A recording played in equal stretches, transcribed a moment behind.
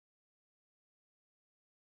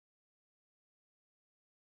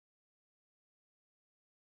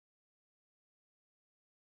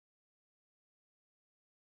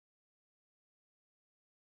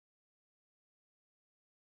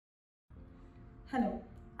Hello,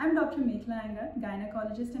 I'm Dr. Mekhla Iyengar,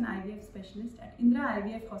 gynecologist and IVF specialist at Indira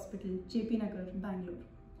IVF Hospital, JP Nagar, Bangalore.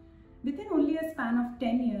 Within only a span of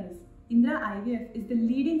 10 years, Indira IVF is the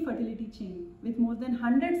leading fertility chain with more than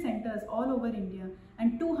 100 centers all over India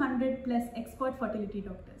and 200 plus expert fertility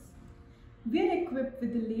doctors. We are equipped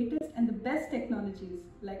with the latest and the best technologies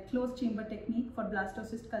like closed chamber technique for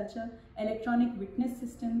blastocyst culture, electronic witness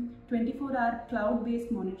system, 24-hour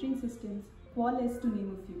cloud-based monitoring systems, Qualis to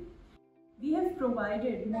name a few. We have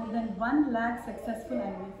provided more than 1 lakh successful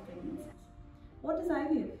IVF pregnancies. What is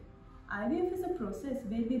IVF? IVF is a process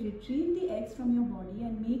where we retrieve the eggs from your body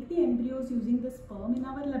and make the embryos using the sperm in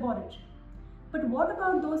our laboratory. But what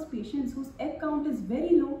about those patients whose egg count is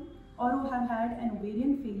very low, or who have had an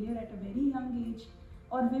ovarian failure at a very young age,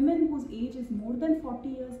 or women whose age is more than 40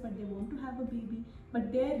 years but they want to have a baby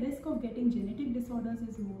but their risk of getting genetic disorders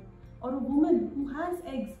is more, or a woman who has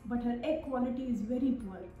eggs but her egg quality is very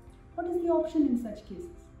poor? What is the option in such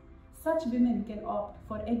cases? Such women can opt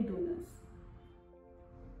for egg donors.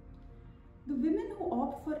 The women who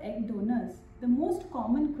opt for egg donors, the most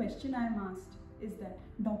common question I am asked is that,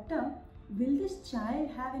 Doctor, will this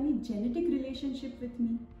child have any genetic relationship with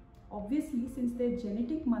me? Obviously, since their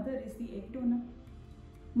genetic mother is the egg donor.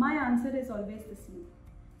 My answer is always the same.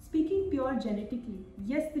 Speaking pure genetically,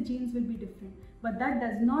 yes, the genes will be different, but that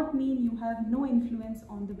does not mean you have no influence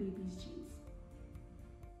on the baby's genes.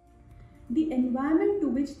 The environment to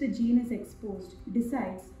which the gene is exposed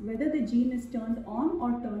decides whether the gene is turned on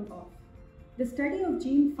or turned off. The study of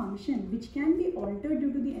gene function, which can be altered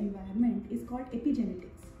due to the environment, is called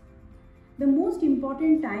epigenetics. The most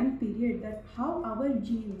important time period that how our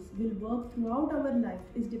genes will work throughout our life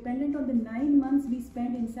is dependent on the 9 months we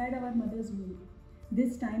spend inside our mother's womb.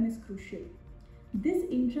 This time is crucial. This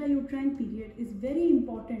intrauterine period is very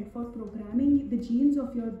important for programming the genes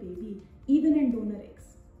of your baby, even in donor eggs.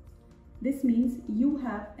 This means you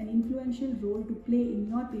have an influential role to play in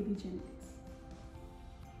your baby genetics.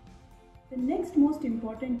 The next most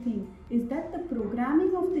important thing is that the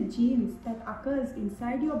programming of the genes that occurs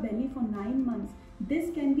inside your belly for 9 months,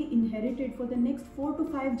 this can be inherited for the next 4 to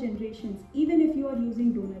 5 generations, even if you are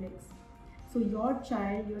using donor eggs. So your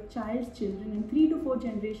child, your child's children, and 3 to 4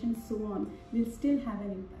 generations so on will still have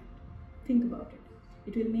an impact. Think about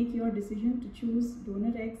it. It will make your decision to choose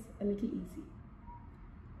donor eggs a little easy.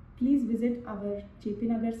 Please visit our JP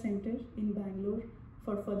Nagar Center in Bangalore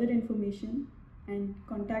for further information and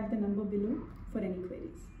contact the number below for any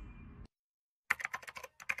queries.